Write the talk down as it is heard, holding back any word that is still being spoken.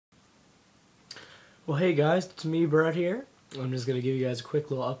Well, hey guys, it's me, Brett here. I'm just gonna give you guys a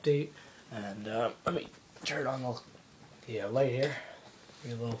quick little update, and let me turn on the light here.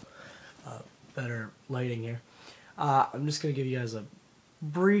 Get a little better lighting here. I'm just gonna give you guys a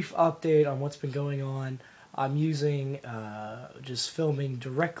brief update on what's been going on. I'm using just filming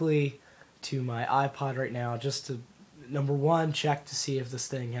directly to my iPod right now, just to number one, check to see if this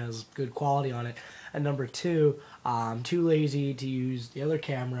thing has good quality on it, and number two, I'm too lazy to use the other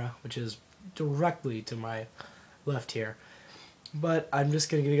camera, which is directly to my left here. But I'm just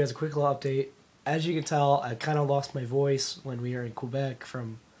going to give you guys a quick little update. As you can tell, I kind of lost my voice when we were in Quebec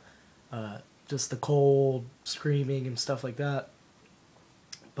from just the cold, screaming, and stuff like that.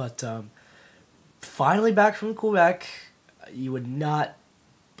 But finally back from Quebec. You would not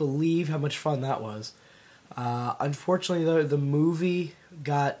believe how much fun that was. Unfortunately, though, the movie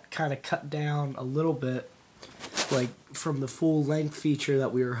got kind of cut down a little bit, like from the full length feature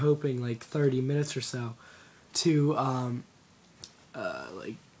that we were hoping, like 30 minutes or so, to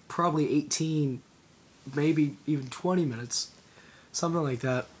like probably 18, maybe even 20 minutes, something like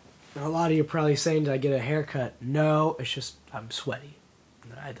that. And a lot of you are probably saying, did I get a haircut? No, it's just I'm sweaty.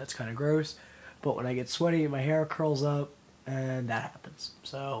 That's kind of gross, but when I get sweaty, my hair curls up, and that happens.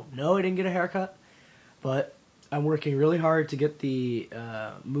 So no, I didn't get a haircut, but I'm working really hard to get the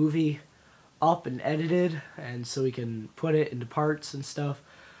movie up and edited, and so we can put it into parts and stuff.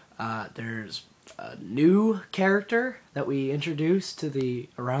 There's a new character that we introduced to the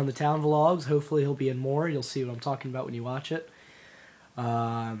Around the Town vlogs. Hopefully he'll be in more. You'll see what I'm talking about when you watch it.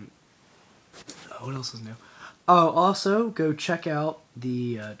 What else is new? Oh, also go check out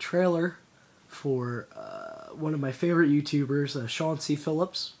the trailer for one of my favorite YouTubers, Sean C.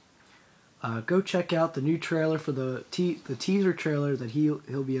 Phillips. Go check out the new trailer for the teaser trailer that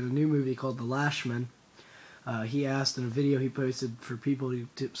he'll be in a new movie called The Lashman. He asked in a video he posted for people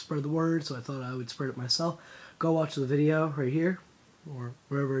to spread the word, so I thought I would spread it myself. Go watch the video right here, or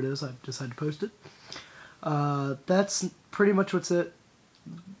wherever it is. I decided to post it. That's pretty much what's it.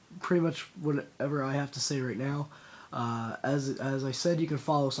 Pretty much whatever I have to say right now. As I said, you can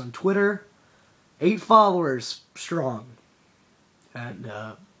follow us on Twitter. 8 followers strong, and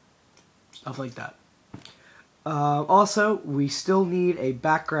stuff like that. Also, we still need a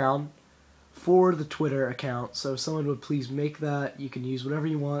background for the Twitter account, so if someone would please make that. You can use whatever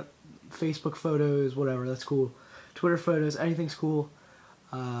you want. Facebook photos, whatever, that's cool. Twitter photos, anything's cool.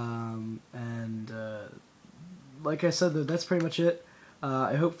 Like I said, that's pretty much it.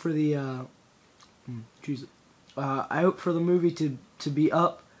 I hope for the I hope for the movie to be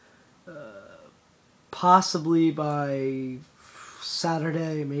up possibly by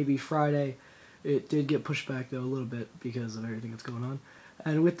Saturday, maybe Friday. It did get pushed back though a little bit because of everything that's going on.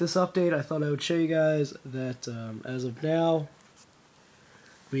 And with this update, I thought I would show you guys that as of now,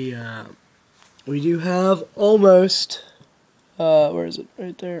 we do have almost where is it?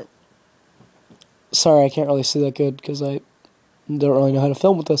 Right there. Sorry, I can't really see that good because I don't really know how to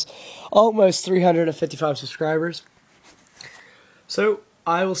film with this. Almost 355 subscribers. So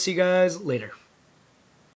I will see you guys later.